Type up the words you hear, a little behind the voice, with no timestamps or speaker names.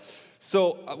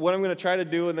What I'm going to try to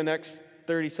do in the next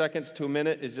 30 seconds to a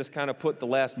minute is just kind of put the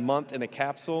last month in a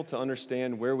capsule to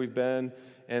understand where we've been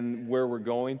and where we're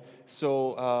going.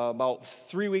 About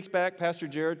 3 weeks back, Pastor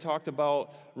Jared talked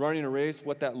about running a race,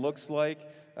 what that looks like.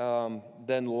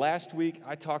 Then last week,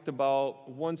 I talked about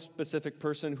one specific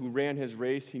person who ran his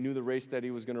race. He knew the race that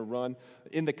he was going to run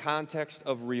in the context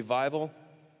of revival.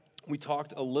 We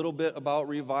talked a little bit about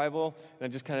revival, and I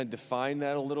just kind of defined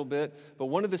that a little bit. But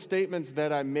one of the statements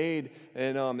that I made,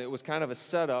 and it was kind of a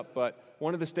setup, but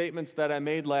one of the statements that I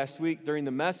made last week during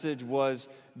the message was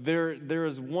there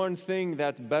is one thing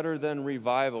that's better than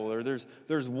revival, or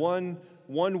there's one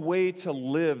way to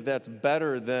live that's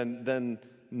better than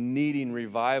needing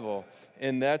revival,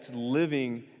 and that's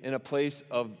living in a place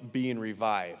of being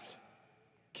revived,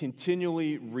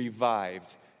 continually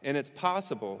revived. And it's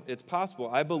possible. It's possible.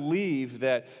 I believe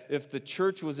that if the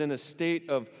church was in a state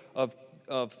of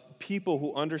people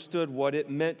who understood what it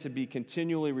meant to be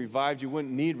continually revived, you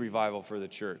wouldn't need revival for the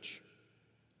church.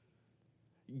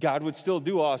 God would still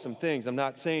do awesome things. I'm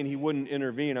not saying he wouldn't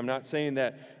intervene. I'm not saying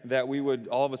that we would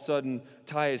all of a sudden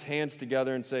tie his hands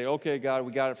together and say, okay, God,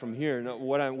 we got it from here. No,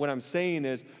 what I'm saying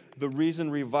is the reason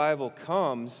revival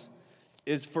comes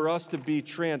is for us to be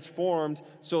transformed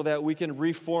so that we can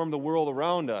reform the world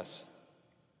around us.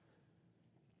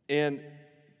 And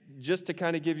just to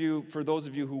kind of give you, for those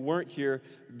of you who weren't here,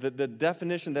 the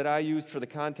definition that I used for the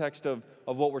context of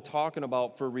what we're talking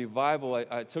about for revival,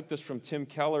 I took this from Tim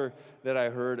Keller that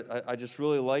I heard. I just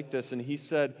really like this. And he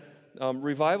said,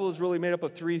 revival is really made up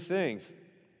of three things.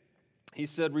 He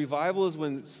said, revival is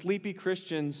when sleepy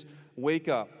Christians wake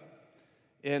up.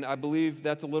 And I believe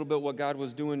that's a little bit what God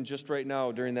was doing just right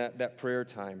now during that prayer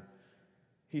time.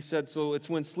 He said, so it's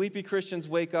when sleepy Christians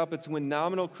wake up, it's when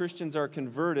nominal Christians are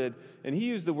converted, and he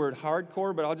used the word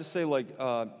hardcore, but I'll just say like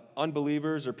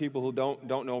unbelievers or people who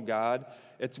don't know God.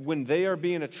 It's when they are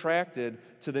being attracted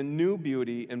to the new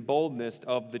beauty and boldness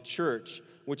of the church,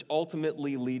 which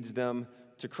ultimately leads them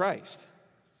to Christ.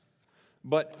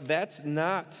 But that's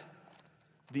not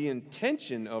the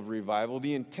intention of revival.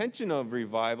 The intention of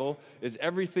revival is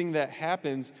everything that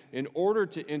happens in order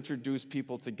to introduce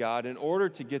people to God, in order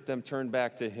to get them turned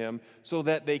back to him, so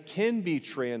that they can be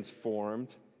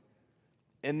transformed.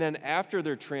 And then after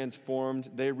they're transformed,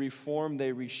 they reform,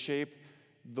 they reshape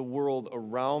the world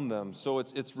around them. So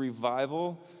it's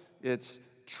revival, it's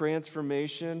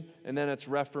transformation, and then it's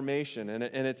reformation. And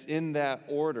it's in that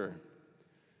order.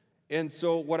 And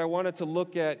so what I wanted to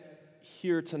look at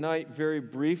here tonight very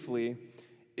briefly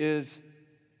is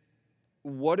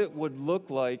what it would look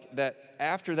like that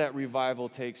after that revival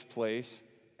takes place,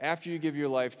 after you give your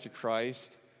life to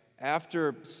Christ,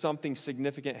 after something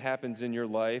significant happens in your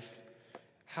life,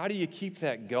 how do you keep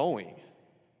that going?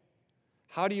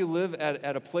 How do you live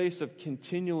at a place of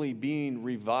continually being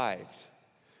revived?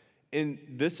 And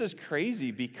this is crazy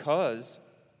because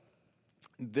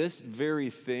this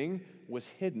very thing was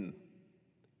hidden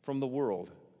from the world.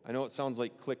 I know it sounds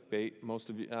like clickbait. Most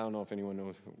of you, I don't know if anyone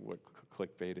knows what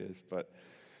clickbait is, but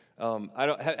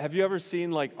have you ever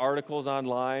seen like articles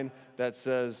online that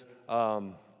says,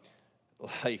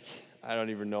 like, I don't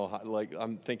even know how, like,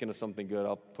 I'm thinking of something good.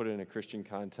 I'll put it in a Christian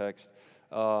context.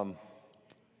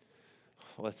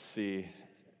 Let's see.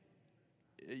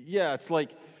 Yeah, it's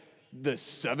like the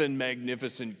 7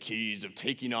 magnificent keys of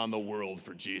taking on the world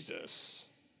for Jesus.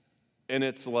 And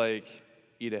it's like,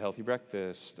 eat a healthy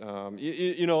breakfast. And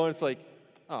it's like,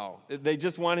 oh, they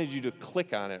just wanted you to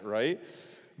click on it, right?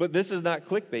 But this is not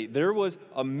clickbait. There was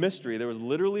a mystery. There was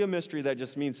literally a mystery that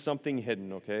just means something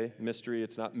hidden, okay? Mystery,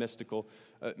 it's not mystical.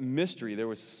 Mystery, there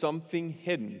was something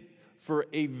hidden for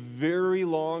a very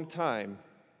long time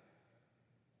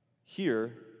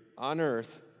here on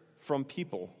earth from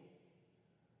people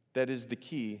that is the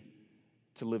key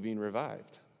to living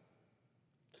revived.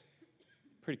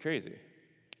 Pretty crazy.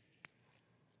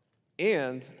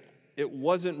 And it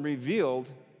wasn't revealed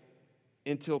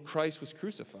until Christ was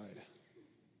crucified.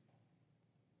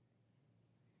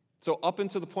 So up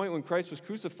until the point when Christ was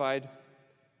crucified,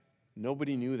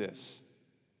 nobody knew this.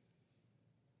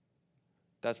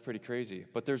 That's pretty crazy.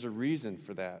 But there's a reason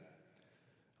for that.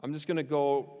 I'm just going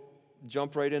to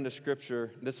jump right into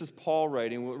Scripture. This is Paul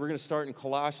writing. We're going to start in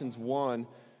Colossians 1,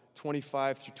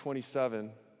 25 through 27.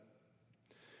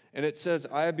 And it says,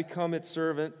 I have become its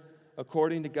servant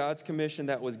according to God's commission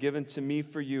that was given to me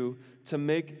for you, to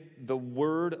make the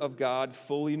word of God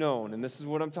fully known. And this is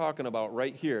what I'm talking about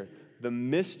right here. The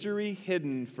mystery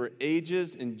hidden for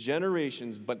ages and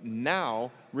generations, but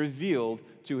now revealed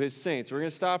to his saints. We're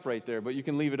going to stop right there, but you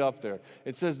can leave it up there.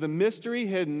 It says, the mystery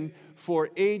hidden for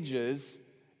ages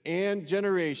and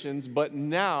generations, but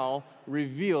now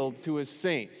revealed to his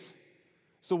saints.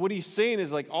 So what he's saying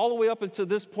is like all the way up until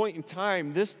this point in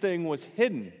time, this thing was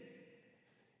hidden.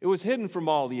 It was hidden from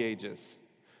all the ages.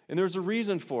 And there's a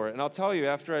reason for it. And I'll tell you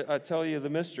after I tell you the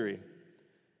mystery.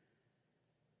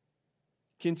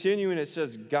 Continuing, it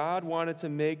says, God wanted to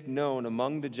make known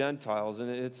among the Gentiles, and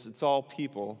it's all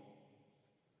people.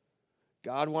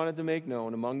 God wanted to make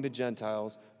known among the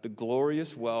Gentiles the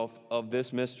glorious wealth of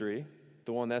this mystery,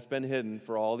 the one that's been hidden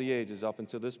for all the ages up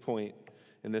until this point.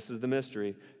 And this is the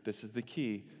mystery. This is the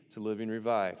key to living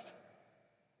revived,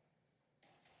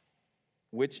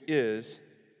 which is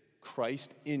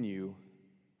Christ in you,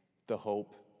 the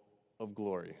hope of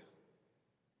glory.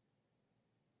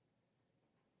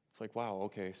 It's like, wow,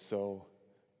 okay, so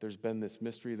there's been this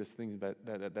mystery, this thing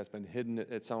that's been hidden.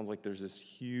 It sounds like there's this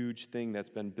huge thing that's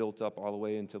been built up all the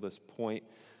way until this point.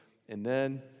 And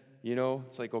then,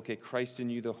 it's like, okay, Christ in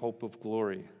you, the hope of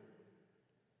glory.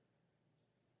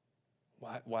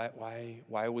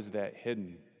 Why was that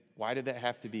hidden? Why did that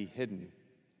have to be hidden?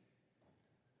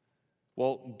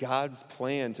 Well, God's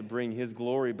plan to bring his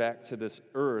glory back to this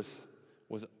earth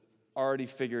was already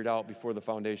figured out before the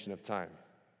foundation of time.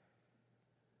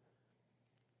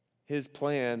 His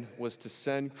plan was to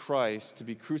send Christ to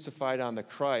be crucified on the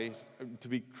cross, to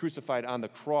be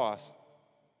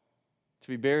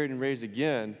buried and raised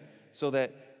again, so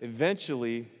that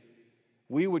eventually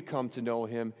we would come to know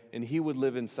him and he would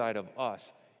live inside of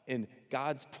us. And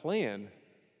God's plan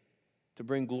to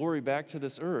bring glory back to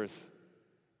this earth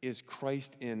is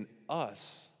Christ in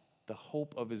us, the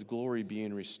hope of his glory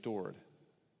being restored.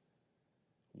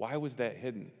 Why was that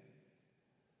hidden?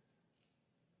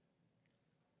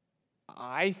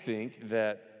 I think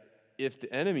that if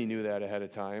the enemy knew that ahead of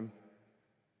time,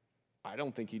 I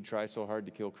don't think he'd try so hard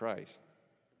to kill Christ.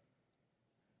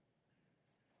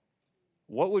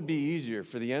 What would be easier,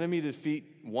 for the enemy to defeat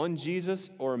one Jesus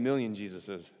or a million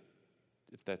Jesuses?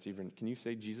 If that's even, can you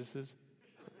say Jesuses?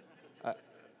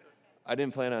 I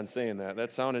didn't plan on saying that. That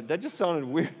just sounded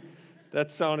weird. That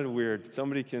sounded weird.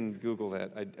 Somebody can Google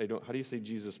that. I don't. How do you say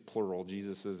Jesus plural?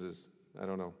 Jesuses is, I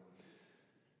don't know.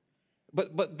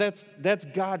 But that's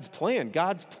God's plan.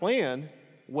 God's plan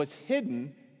was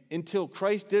hidden until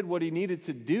Christ did what he needed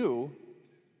to do.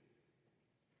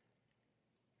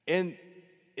 And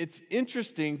it's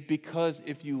interesting because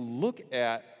if you look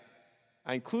at,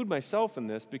 I include myself in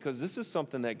this because this is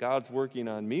something that God's working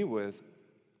on me with.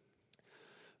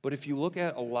 But if you look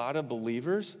at a lot of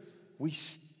believers, we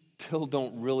still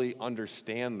don't really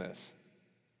understand this.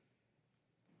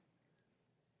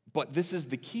 But this is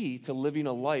the key to living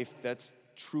a life that's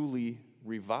truly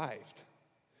revived.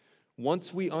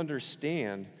 Once we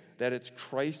understand that it's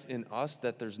Christ in us,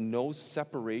 that there's no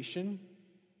separation,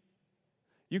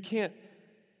 we'll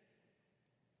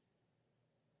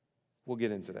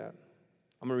get into that.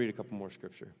 I'm going to read a couple more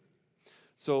scripture.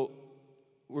 So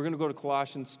we're going to go to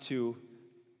Colossians 2,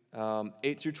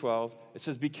 8 through 12. It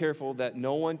says, "Be careful that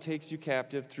no one takes you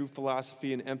captive through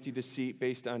philosophy and empty deceit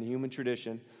based on human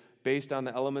tradition, based on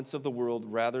the elements of the world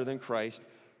rather than Christ.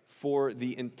 For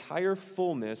the entire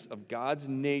fullness of God's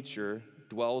nature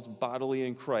dwells bodily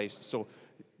in Christ." So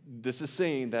this is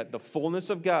saying that the fullness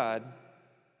of God,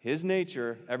 his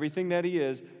nature, everything that he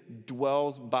is,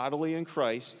 dwells bodily in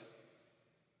Christ.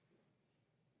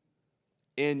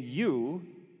 And you,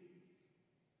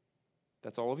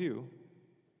 that's all of you,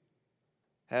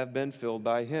 have been filled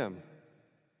by him.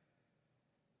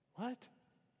 What?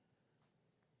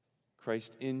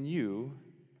 Christ in you,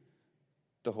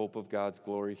 the hope of God's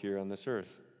glory here on this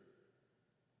earth.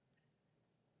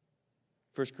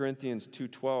 1 Corinthians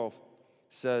 2:12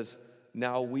 says,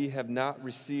 "Now we have not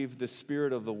received the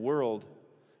spirit of the world,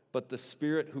 but the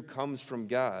Spirit who comes from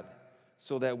God,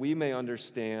 so that we may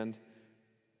understand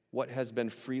what has been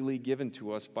freely given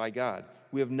to us by God.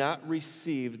 We have not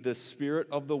received the spirit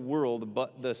of the world,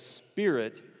 but the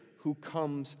Spirit who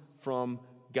comes from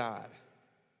God."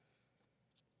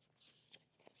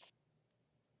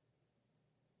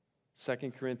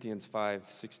 2 Corinthians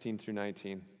 5:16 through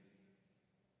 19.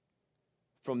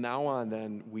 "From now on,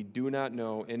 then, we do not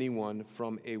know anyone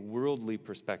from a worldly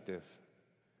perspective.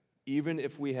 Even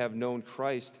if we have known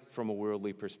Christ from a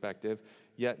worldly perspective,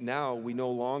 yet now we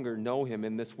no longer know him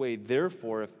in this way.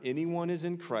 Therefore, if anyone is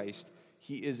in Christ,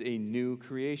 he is a new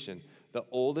creation. The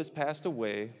old has passed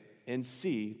away, and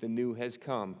see, the new has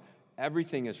come.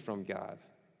 Everything is from God,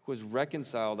 who has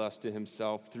reconciled us to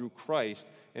himself through Christ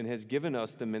and has given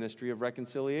us the ministry of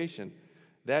reconciliation.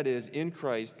 That is, in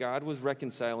Christ, God was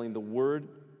reconciling the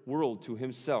world to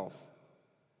himself,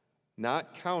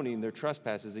 not counting their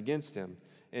trespasses against him,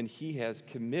 and he has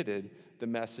committed the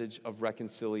message of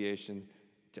reconciliation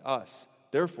to us.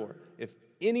 Therefore, if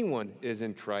anyone is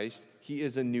in Christ, he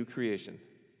is a new creation.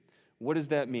 What does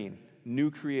that mean? New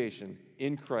creation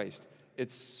in Christ.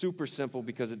 It's super simple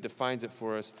because it defines it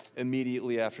for us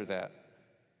immediately after that.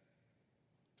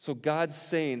 So God's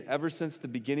saying, ever since the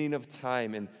beginning of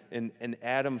time and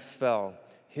Adam fell,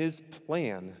 his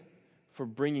plan for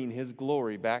bringing his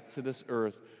glory back to this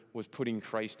earth was putting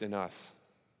Christ in us.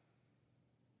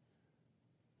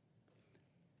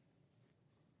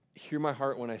 Hear my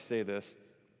heart when I say this.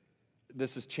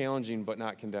 This is challenging but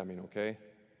not condemning, okay?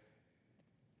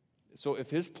 So if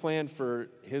his plan for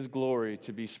his glory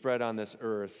to be spread on this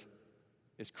earth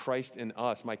is Christ in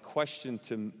us, my question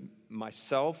to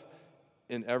myself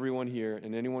and everyone here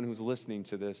and anyone who's listening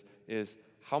to this is,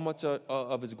 how much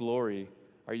of his glory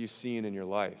are you seeing in your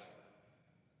life?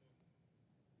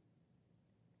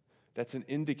 That's an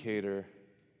indicator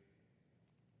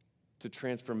to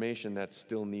transformation that's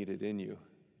still needed in you.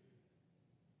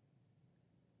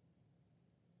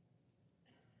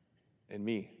 And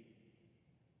me.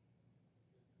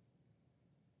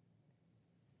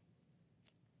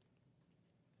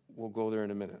 We'll go there in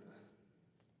a minute.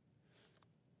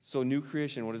 So new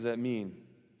creation, what does that mean?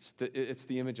 It's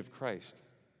the image of Christ.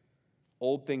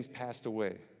 Old things passed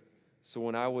away. So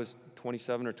when I was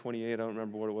 27 or 28, I don't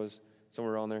remember what it was,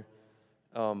 somewhere around there,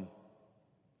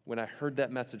 when I heard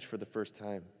that message for the first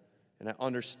time and I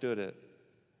understood it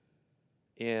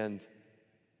and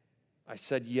I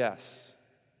said yes,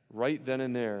 right then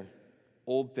and there,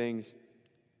 old things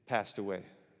passed away.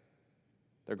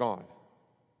 They're gone.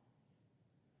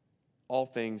 All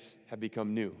things have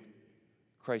become new.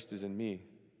 Christ is in me.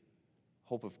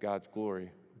 Hope of God's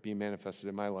glory being manifested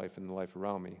in my life and the life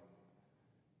around me.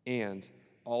 And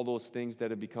all those things that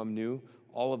have become new,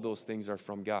 all of those things are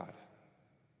from God.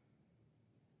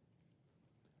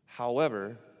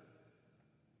 However,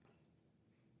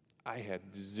 I had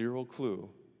zero clue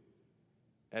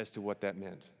as to what that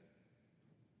meant.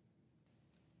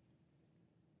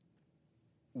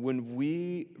 When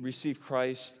we receive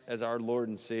Christ as our Lord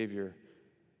and Savior,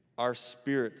 our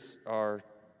spirits are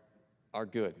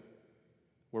good.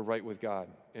 We're right with God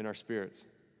in our spirits.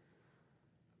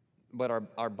 But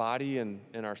our body and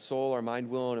our soul, our mind,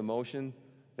 will, and emotion,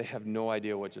 they have no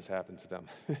idea what just happened to them.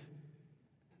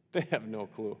 They have no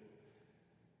clue. I'm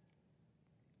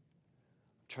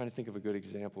trying to think of a good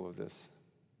example of this.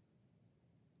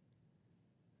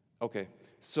 Okay,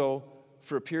 so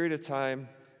for a period of time,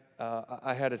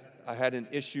 I had an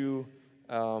issue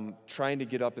trying to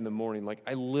get up in the morning. Like,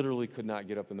 I literally could not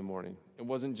get up in the morning. It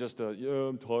wasn't just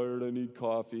I'm tired, I need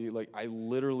coffee. Like, I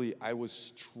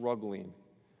was struggling.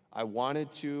 I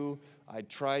wanted to, I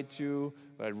tried to,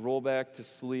 but I'd roll back to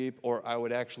sleep, or I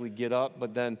would actually get up,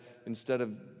 but then instead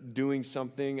of doing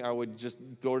something, I would just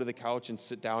go to the couch and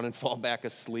sit down and fall back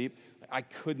asleep. I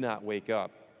could not wake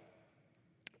up.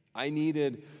 I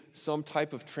needed some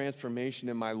type of transformation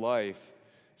in my life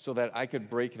so that I could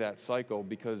break that cycle,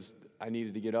 because I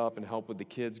needed to get up and help with the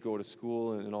kids, go to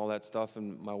school and all that stuff,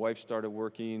 and my wife started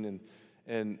working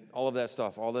and all of that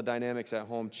stuff. All the dynamics at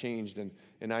home changed,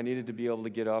 and I needed to be able to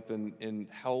get up and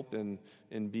help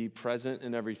and be present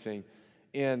and everything.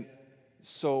 And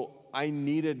so I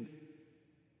needed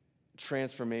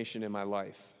transformation in my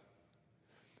life.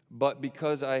 But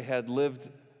because I had lived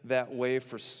that way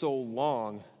for so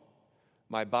long,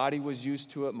 my body was used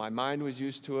to it, my mind was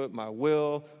used to it, my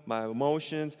will, my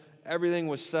emotions, everything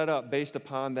was set up based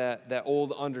upon that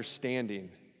old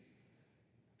understanding.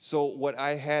 So what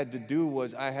I had to do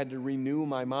was I had to renew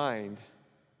my mind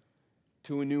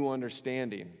to a new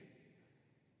understanding.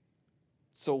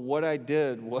 So what I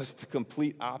did was the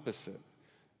complete opposite.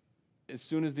 As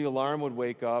soon as the alarm would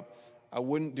wake up, I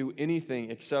wouldn't do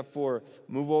anything except for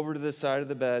move over to the side of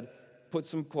the bed, put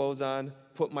some clothes on,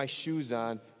 put my shoes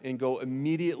on, and go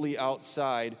immediately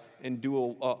outside and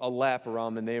do a lap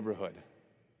around the neighborhood.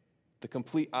 The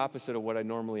complete opposite of what I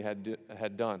normally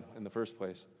had done in the first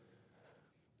place.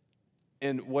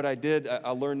 And what I did,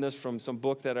 I learned this from some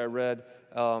book that I read.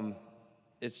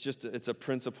 It's a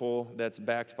principle that's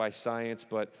backed by science,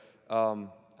 but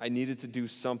I needed to do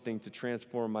something to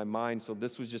transform my mind, so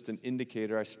this was just an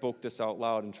indicator. I spoke this out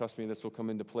loud, and trust me, this will come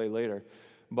into play later.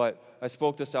 But I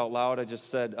spoke this out loud. I just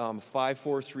said 5,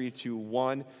 4, 3, 2,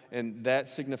 1, and that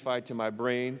signified to my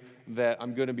brain that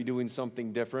I'm going to be doing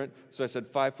something different. So I said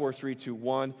 5, 4, 3, 2,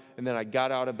 1, and then I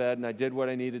got out of bed and I did what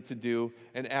I needed to do.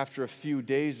 And after a few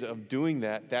days of doing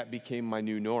that, that became my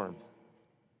new norm.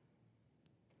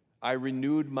 I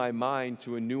renewed my mind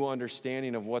to a new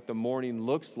understanding of what the morning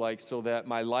looks like so that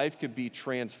my life could be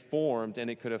transformed and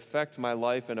it could affect my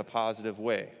life in a positive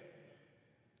way.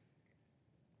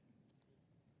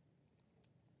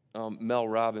 Mel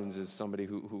Robbins is somebody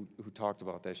who talked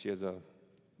about that. She has a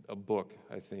a book,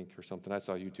 I think, or something. I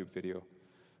saw a YouTube video,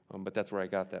 but that's where I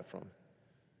got that from.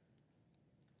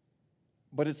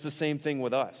 But it's the same thing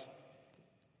with us.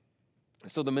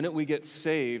 So the minute we get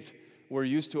saved, we're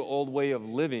used to an old way of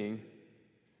living,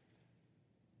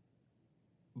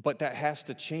 but that has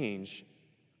to change.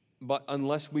 But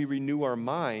unless we renew our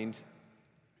mind,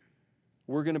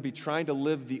 we're going to be trying to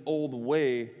live the old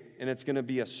way, and it's going to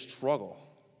be a struggle.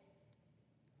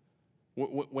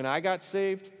 When I got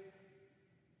saved,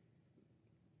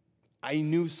 I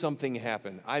knew something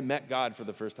happened. I met God for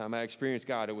the first time. I experienced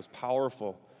God. It was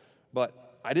powerful.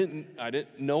 But I didn't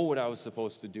know what I was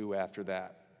supposed to do after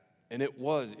that. And it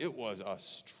was a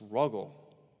struggle.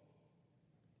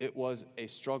 It was a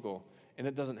struggle. And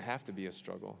it doesn't have to be a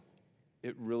struggle.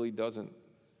 It really doesn't.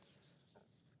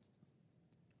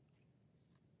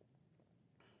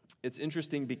 It's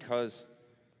interesting because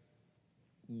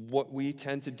what we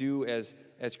tend to do as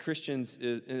Christians,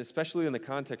 and especially in the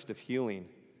context of healing,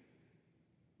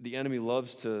 the enemy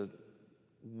loves to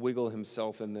wiggle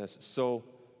himself in this. So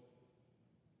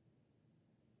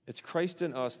it's Christ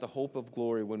in us, the hope of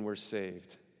glory when we're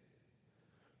saved.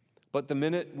 But the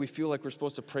minute we feel like we're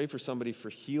supposed to pray for somebody for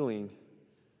healing,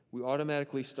 we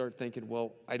automatically start thinking,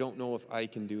 well, I don't know if I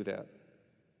can do that.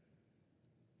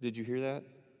 Did you hear that?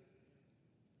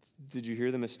 Did you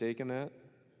hear the mistake in that?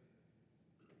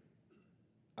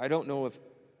 I don't know if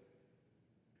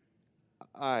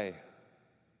I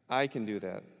can do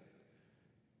that.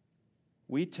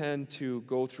 We tend to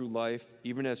go through life,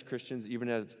 even as Christians, even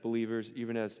as believers,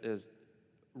 even as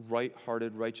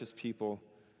right-hearted, righteous people,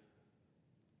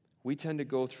 we tend to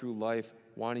go through life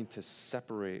wanting to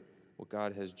separate what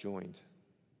God has joined.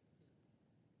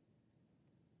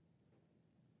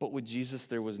 But with Jesus,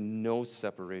 there was no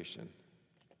separation.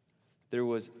 There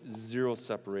was zero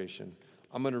separation.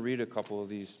 I'm going to read a couple of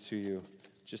these to you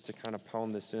just to kind of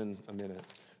pound this in a minute.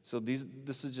 So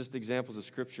this is just examples of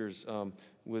scriptures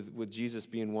with Jesus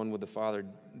being one with the Father.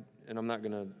 And I'm not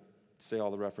going to say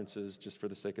all the references just for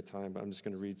the sake of time, but I'm just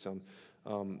going to read some.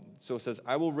 So it says,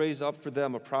 I will raise up for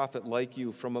them a prophet like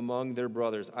you from among their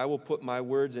brothers. I will put my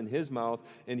words in his mouth,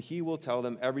 and he will tell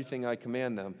them everything I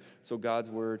command them. So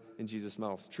God's word in Jesus'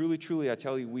 mouth. Truly, truly, I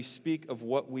tell you, we speak of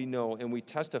what we know, and we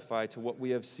testify to what we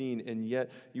have seen, and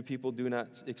yet you people do not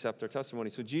accept our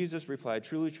testimony. So Jesus replied,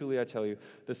 truly, truly, I tell you,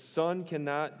 the Son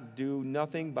cannot do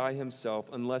nothing by himself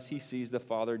unless he sees the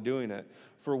Father doing it.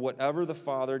 For whatever the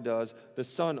Father does, the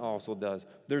Son also does.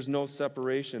 There's no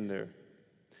separation there.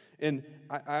 And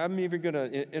I'm even going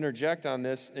to interject on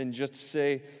this and just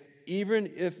say,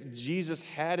 even if Jesus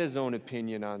had his own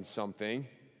opinion on something,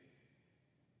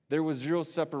 there was zero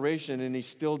separation, and he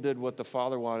still did what the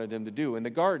Father wanted him to do. In the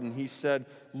garden, he said,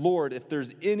 Lord, if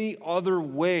there's any other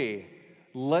way,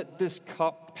 let this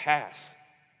cup pass.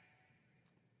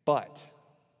 But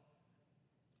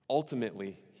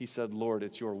ultimately, he said, Lord,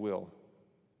 it's your will.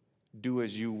 Do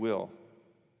as you will.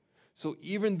 So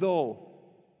even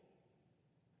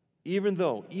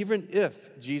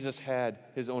if Jesus had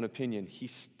his own opinion, he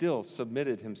still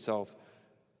submitted himself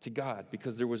to God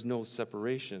because there was no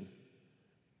separation.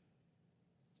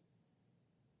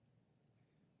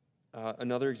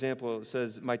 Another example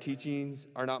says, my teachings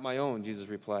are not my own, Jesus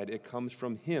replied. It comes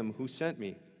from him who sent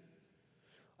me.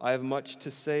 I have much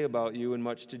to say about you and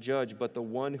much to judge, but the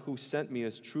one who sent me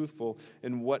is truthful,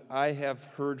 and what I have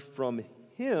heard from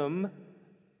him,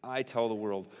 I tell the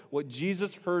world. What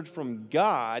Jesus heard from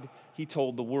God, he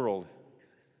told the world.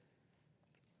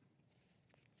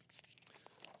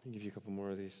 Let me give you a couple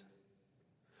more of these.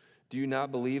 Do you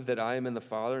not believe that I am in the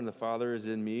Father and the Father is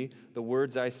in me? The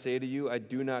words I say to you, I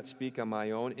do not speak on my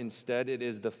own. Instead, it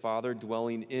is the Father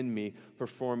dwelling in me,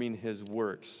 performing his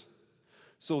works.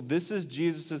 So this is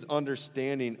Jesus'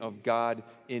 understanding of God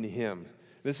in him.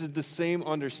 This is the same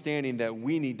understanding that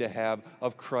we need to have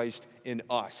of Christ in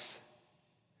us.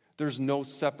 There's no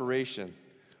separation.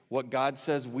 What God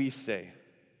says, we say.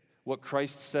 What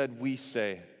Christ said, we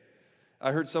say.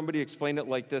 I heard somebody explain it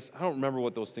like this. I don't remember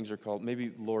what those things are called.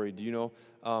 Maybe Lori, do you know?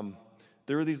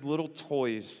 There are these little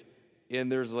toys,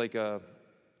 and they're like a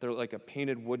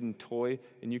painted wooden toy,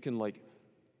 and you can like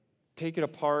take it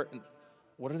apart. And,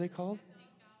 what are they called?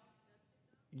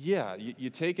 Yeah, you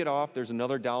take it off, there's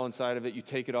another doll inside of it. You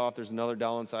take it off, there's another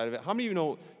doll inside of it. How many of you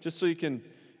know, just so you can,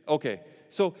 okay.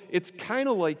 So it's kind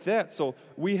of like that. So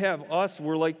we have us,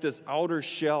 we're like this outer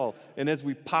shell. And as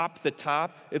we pop the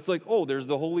top, it's like, oh, there's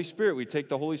the Holy Spirit. We take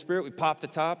the Holy Spirit, we pop the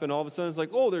top, and all of a sudden it's like,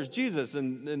 oh, there's Jesus.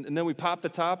 And then we pop the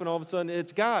top, and all of a sudden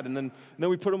it's God. And then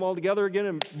we put them all together again,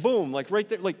 and boom, like right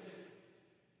there. Like,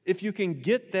 if you can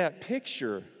get that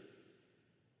picture,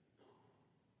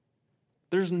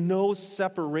 There's no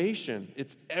separation.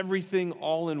 It's everything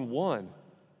all in one.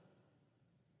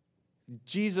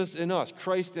 Jesus in us,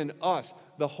 Christ in us,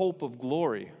 the hope of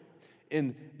glory.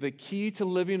 And the key to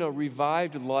living a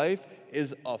revived life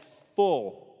is a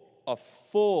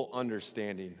full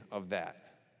understanding of that.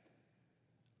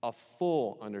 A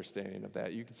full understanding of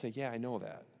that. You can say, yeah, I know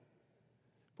that.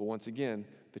 But once again,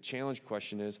 the challenge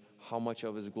question is, how much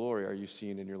of His glory are you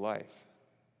seeing in your life?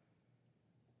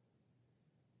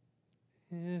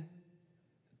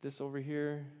 This over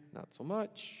here, not so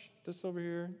much. This over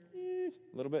here, a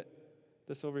little bit.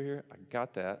 This over here, I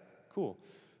got that. Cool.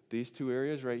 These two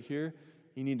areas right here,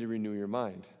 you need to renew your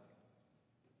mind.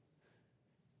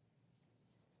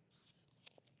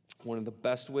 One of the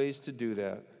best ways to do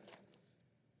that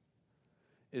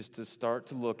is to start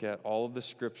to look at all of the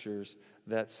scriptures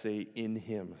that say in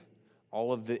Him.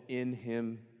 All of the in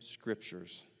Him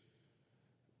scriptures.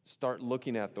 Start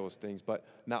looking at those things, but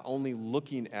not only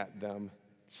looking at them,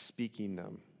 speaking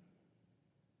them.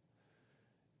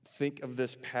 Think of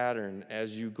this pattern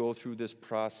as you go through this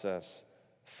process.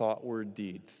 Thought, word,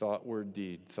 deed, thought, word,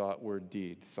 deed, thought, word,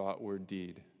 deed, thought, word,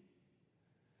 deed.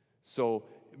 So,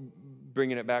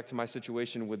 bringing it back to my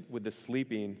situation with the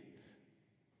sleeping,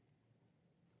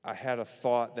 I had a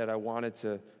thought that I wanted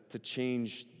to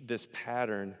change this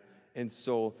pattern. And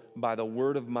so by the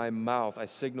word of my mouth, I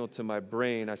signaled to my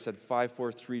brain, I said 5,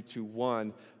 4, 3, 2,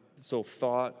 1. So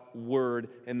thought, word,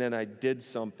 and then I did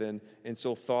something. And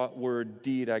so thought, word,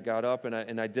 deed, I got up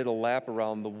and I did a lap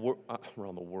around the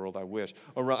world, I wish.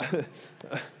 Around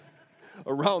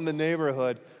the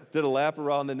neighborhood, did a lap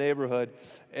around the neighborhood.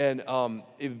 And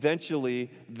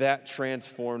eventually that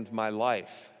transformed my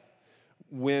life.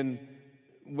 When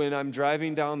I'm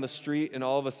driving down the street and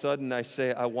all of a sudden I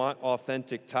say, I want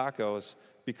authentic tacos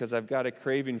because I've got a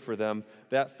craving for them,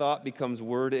 that thought becomes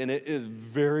word, and it is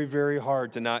very, very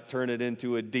hard to not turn it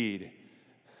into a deed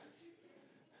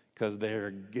because they're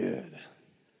good.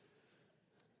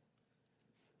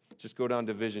 Just go down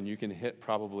Division. You can hit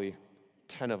probably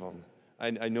 10 of them.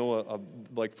 I know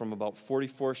like from about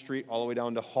 44th Street all the way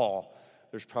down to Hall,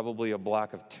 there's probably a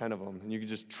block of 10 of them, and you can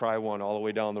just try one all the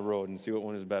way down the road and see what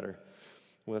one is better.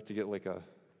 We'll have to get like a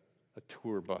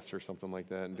tour bus or something like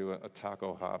that and do a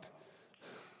taco hop.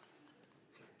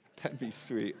 That'd be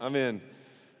sweet. I'm in.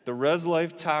 The Res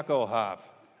Life Taco Hop.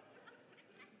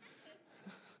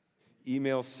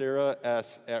 Email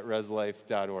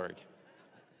sarahs@reslife.org.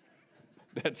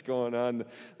 That's going on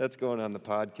the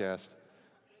podcast.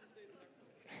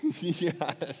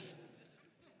 Yes.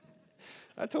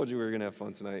 I told you we were going to have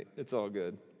fun tonight. It's all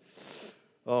good.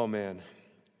 Oh man.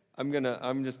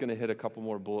 I'm just gonna hit a couple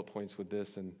more bullet points with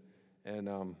this, and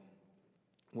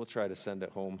we'll try to send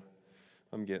it home.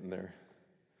 I'm getting there.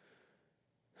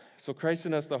 So Christ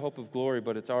in us, the hope of glory,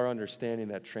 but it's our understanding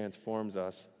that transforms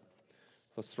us.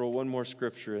 Let's throw one more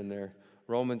scripture in there.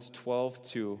 Romans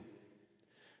 12:2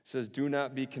 says, "Do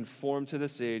not be conformed to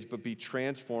this age, but be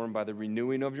transformed by the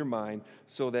renewing of your mind,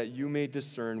 so that you may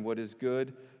discern what is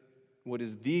good, what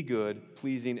is the good,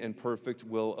 pleasing, and perfect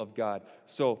will of God."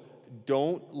 So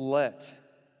don't let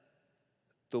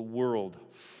the world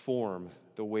form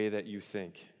the way that you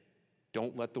think.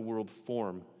 Don't let the world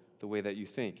form the way that you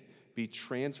think. Be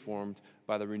transformed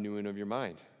by the renewing of your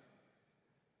mind.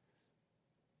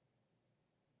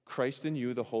 Christ in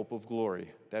you, the hope of glory.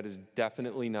 That is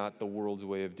definitely not the world's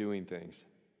way of doing things.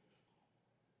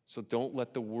 So don't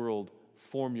let the world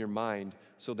form your mind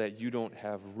so that you don't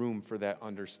have room for that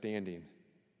understanding.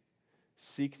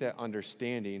 Seek that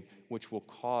understanding, which will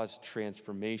cause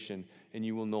transformation, and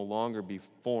you will no longer be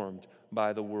formed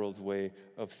by the world's way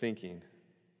of thinking.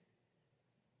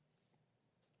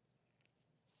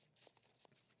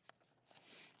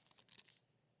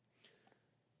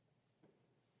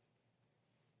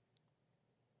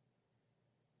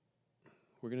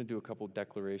 We're going to do a couple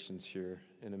declarations here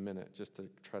in a minute just to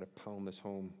try to pound this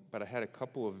home. But I had a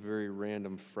couple of very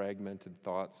random fragmented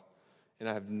thoughts, and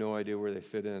I have no idea where they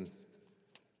fit in,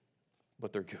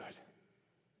 but they're good.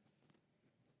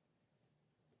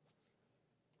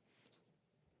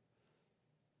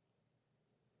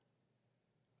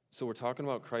 So we're talking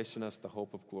about Christ in us, the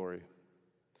hope of glory.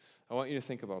 I want you to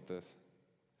think about this.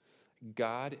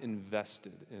 God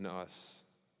invested in us.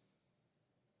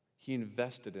 He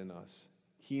invested in us.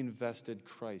 He invested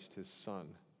Christ, his Son,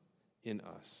 in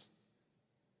us.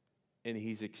 And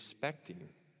he's expecting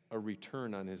a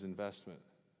return on his investment,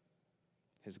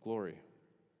 his glory.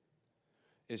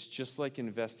 It's just like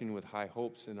investing with high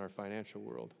hopes in our financial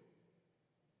world.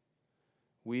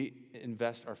 We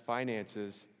invest our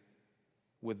finances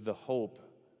with the hope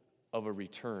of a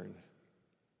return.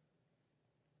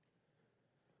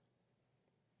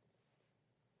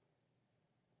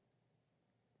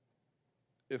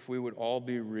 if we would all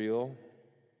be real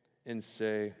and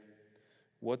say,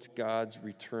 what's God's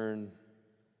return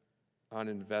on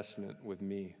investment with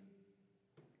me?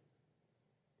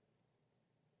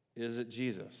 Is it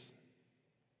Jesus?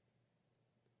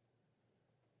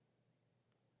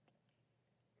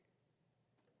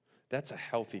 That's a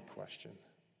healthy question.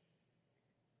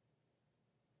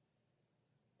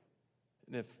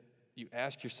 And if you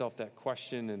ask yourself that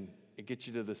question and it gets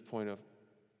you to this point of,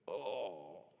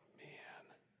 oh,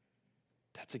 man,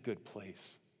 that's a good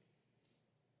place.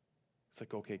 It's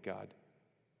like, okay, God,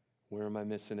 where am I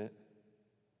missing it?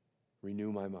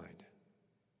 Renew my mind.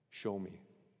 Show me.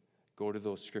 Go to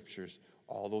those scriptures,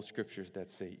 all those scriptures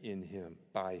that say in him,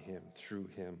 by him, through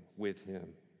him, with him.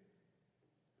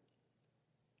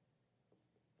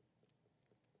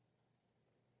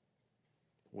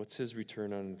 What's his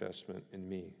return on investment in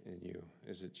me, in you?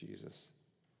 Is it Jesus?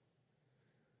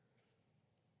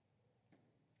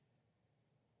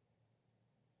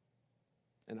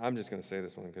 And I'm just going to say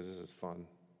this one because this is fun.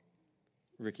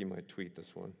 Ricky might tweet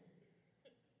this one.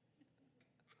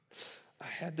 I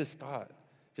had this thought,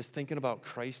 just thinking about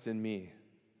Christ in me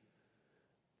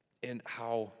and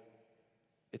how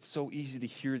it's so easy to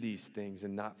hear these things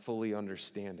and not fully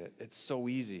understand it. It's so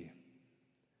easy.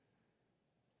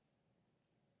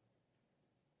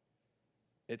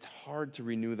 It's hard to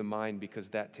renew the mind because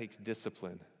that takes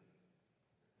discipline.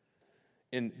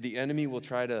 And the enemy will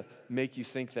try to make you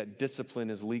think that discipline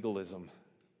is legalism.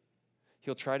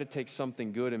 He'll try to take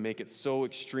something good and make it so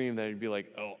extreme that you'd be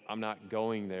like, oh, I'm not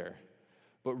going there.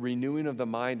 But renewing of the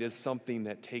mind is something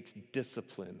that takes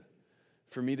discipline.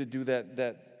 For me to do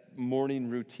that morning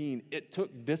routine, it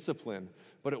took discipline,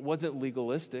 but it wasn't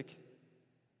legalistic.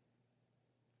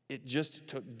 It just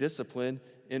took discipline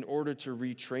in order to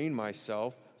retrain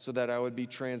myself so that I would be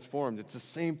transformed. It's the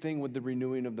same thing with the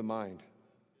renewing of the mind.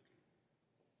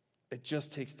 It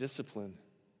just takes discipline.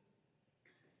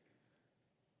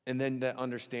 And then that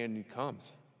understanding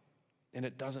comes. And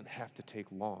it doesn't have to take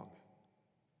long.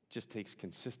 It just takes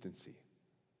consistency.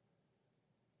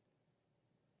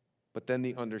 But then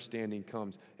the understanding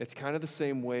comes. It's kind of the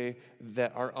same way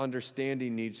that our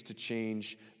understanding needs to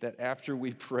change, that after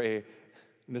we pray,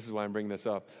 and this is why I'm bringing this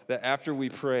up, that after we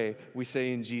pray, we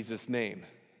say in Jesus' name.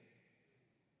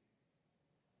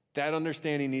 That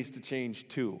understanding needs to change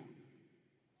too.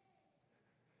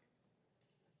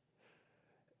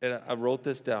 And I wrote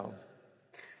this down.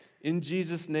 In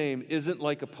Jesus' name isn't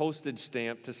like a postage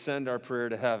stamp to send our prayer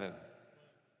to heaven.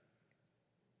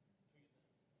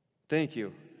 Thank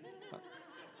you.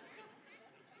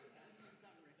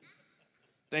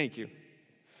 Thank you.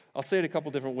 I'll say it a couple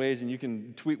different ways and you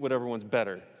can tweet whatever one's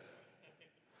better.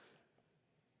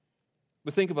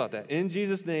 But think about that. In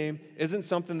Jesus' name isn't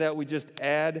something that we just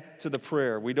add to the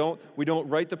prayer. We don't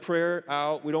write the prayer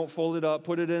out. We don't fold it up,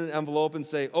 put it in an envelope and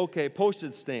say, okay,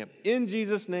 postage stamp. In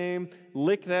Jesus' name,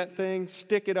 lick that thing,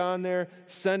 stick it on there,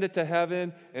 send it to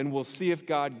heaven, and we'll see if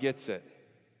God gets it.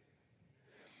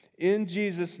 In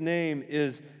Jesus' name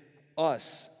is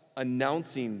us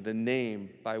announcing the name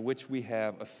by which we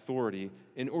have authority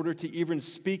in order to even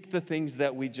speak the things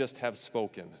that we just have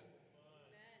spoken.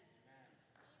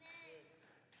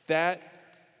 That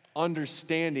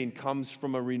understanding comes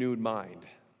from a renewed mind.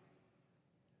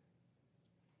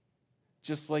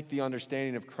 Just like the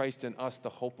understanding of Christ in us, the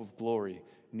hope of glory,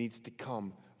 needs to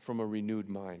come from a renewed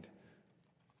mind.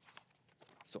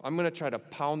 So I'm going to try to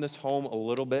pound this home a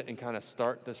little bit and kind of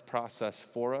start this process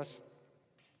for us.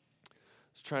 I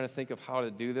was trying to think of how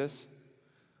to do this.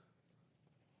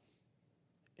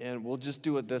 And we'll just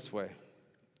do it this way.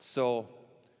 So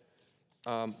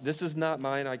this is not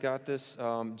mine. I got this,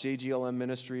 JGLM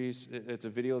Ministries. It's a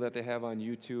video that they have on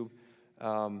YouTube,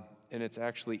 and it's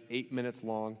actually 8 minutes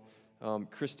long.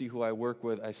 Christy, who I work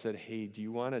with, I said, hey, do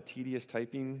you want a tedious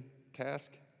typing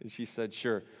task? And she said,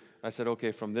 sure. I said,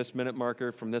 okay, from this minute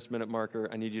marker,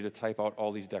 I need you to type out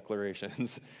all these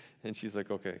declarations. And she's like,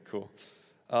 okay, cool.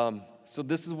 So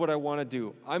this is what I want to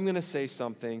do. I'm going to say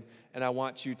something, and I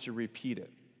want you to repeat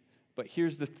it. But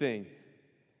here's the thing.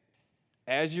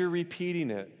 As you're repeating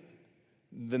it,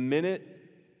 the minute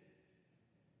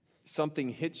something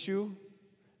hits you,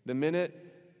 the minute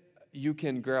you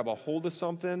can grab a hold of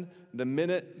something, the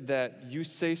minute that you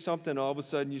say something, all of a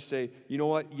sudden you say, you know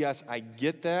what, yes, I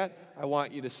get that, I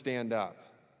want you to stand up.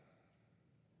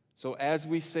 So as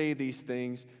we say these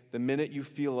things, the minute you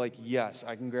feel like, yes,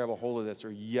 I can grab a hold of this,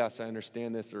 or yes, I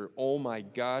understand this, or oh my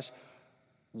gosh,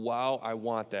 wow, I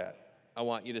want that. I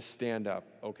want you to stand up,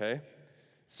 okay?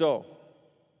 So,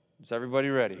 is everybody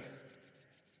ready?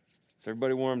 Is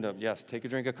everybody warmed up? Yes, take a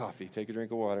drink of coffee, take a drink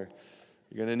of water.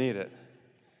 You're going to need it.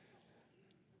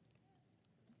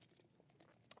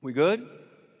 We good?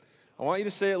 I want you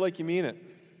to say it like you mean it.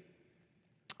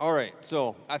 All right,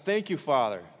 so I thank you,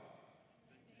 Father.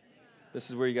 This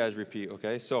is where you guys repeat,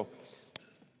 okay? So,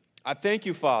 I thank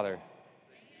you, Father.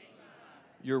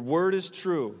 Your word is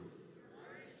true.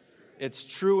 It's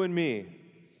true in me.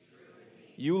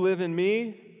 You live in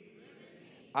me.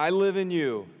 I live in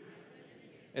you.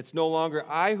 It's no longer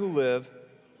I who live,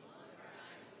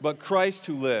 but Christ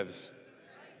who lives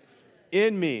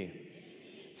in me,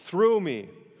 through me.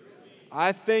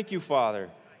 I thank you, Father,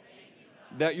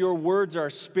 that your words are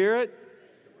spirit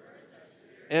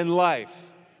and life.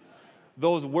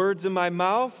 Those words in my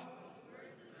mouth,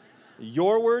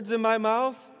 your words in my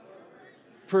mouth,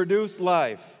 produce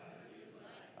life.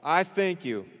 I thank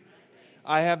you.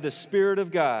 I have the Spirit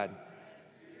of God.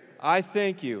 I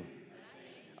thank you.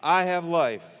 I have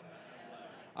life.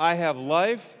 I have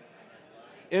life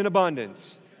in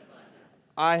abundance.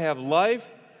 I have life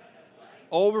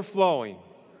overflowing.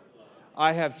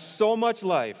 I have so much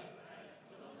life.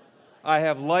 I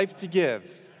have life to give.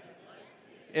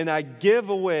 And I give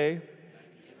away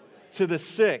to the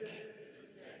sick,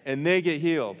 and they get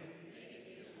healed.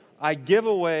 I give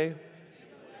away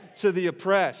to the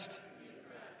oppressed,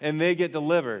 and they get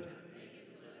delivered.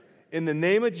 In the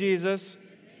name of Jesus,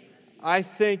 I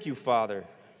thank you, Father,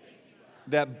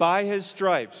 that by his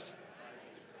stripes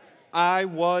I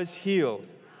was healed.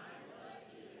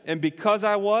 And because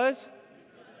I was,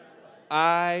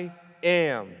 I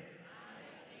am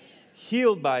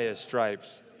healed by his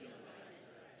stripes,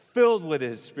 filled with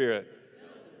his Spirit.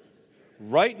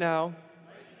 Right now,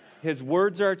 his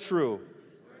words are true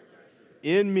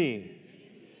in me.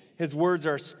 His words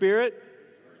are spirit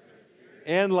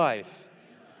and life.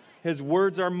 His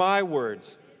words are my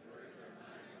words.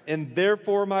 And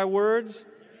therefore my words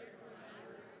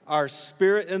are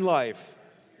spirit and life.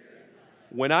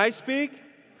 When I speak,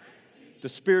 the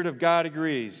Spirit of God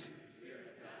agrees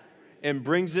and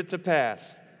brings it to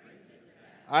pass.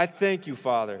 I thank you,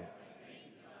 Father,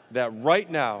 that right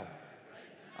now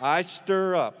I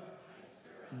stir up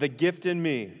the gift in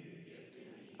me.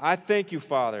 I thank you,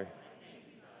 Father,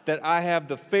 that I have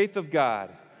the faith of God.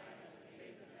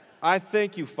 I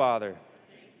thank you, Father,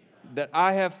 that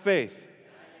I have faith.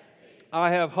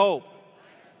 I have hope.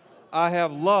 I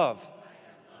have love.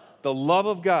 The love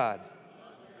of God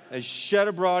is shed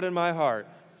abroad in my heart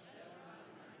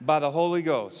by the Holy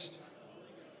Ghost.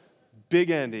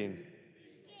 Big ending.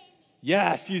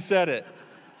 Yes, you said it.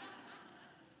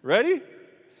 Ready?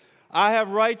 I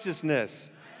have righteousness.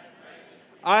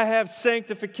 I have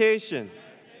sanctification.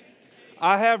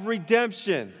 I have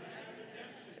redemption.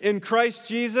 In Christ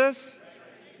Jesus,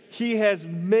 he has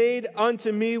made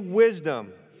unto me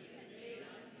wisdom,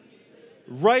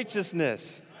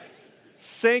 righteousness,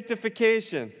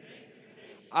 sanctification.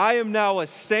 I am now a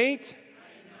saint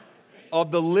of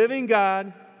the living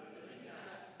God,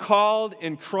 called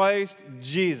in Christ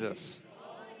Jesus.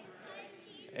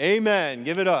 Amen.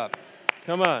 Give it up.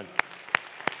 Come on.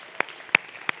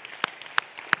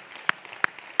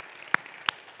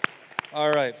 All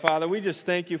right, Father, we just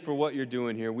thank you for what you're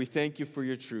doing here. We thank you for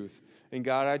your truth. And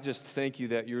God, I just thank you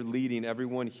that you're leading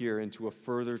everyone here into a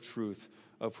further truth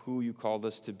of who you called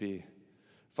us to be.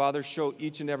 Father, show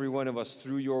each and every one of us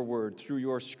through your word, through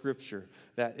your scripture,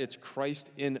 that it's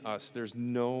Christ in us. There's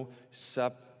no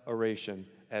separation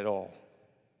at all.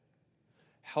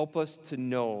 Help us to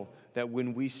know that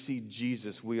when we see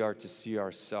Jesus, we are to see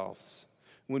ourselves.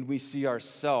 When we see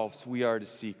ourselves, we are to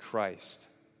see Christ.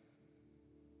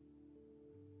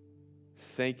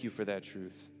 Thank you for that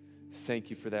truth. Thank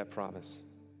you for that promise.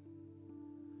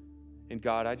 And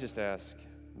God, I just ask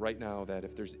right now that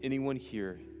if there's anyone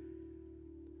here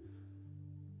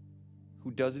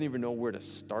who doesn't even know where to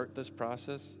start this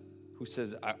process, who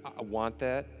says, I want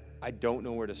that, I don't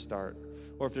know where to start.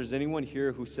 Or if there's anyone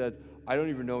here who said, I don't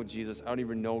even know Jesus, I don't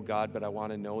even know God, but I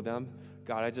want to know them,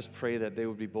 God, I just pray that they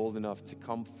would be bold enough to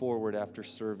come forward after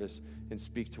service and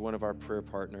speak to one of our prayer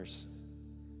partners.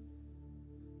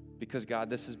 Because, God,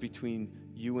 this is between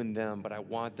you and them, but I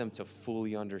want them to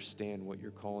fully understand what you're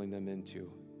calling them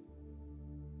into.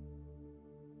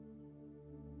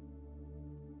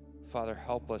 Father,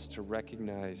 help us to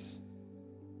recognize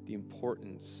the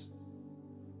importance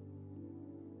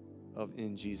of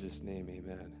in Jesus' name,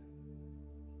 amen.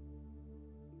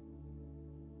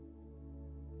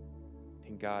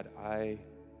 And God, I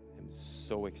am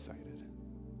so excited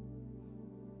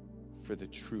for the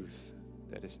truth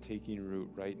that is taking root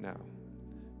right now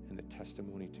and the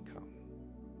testimony to come.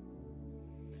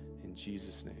 In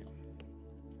Jesus' name.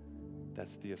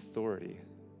 That's the authority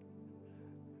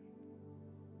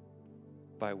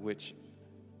by which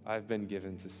I've been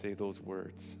given to say those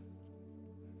words.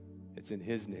 It's in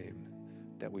his name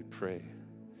that we pray.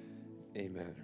 Amen.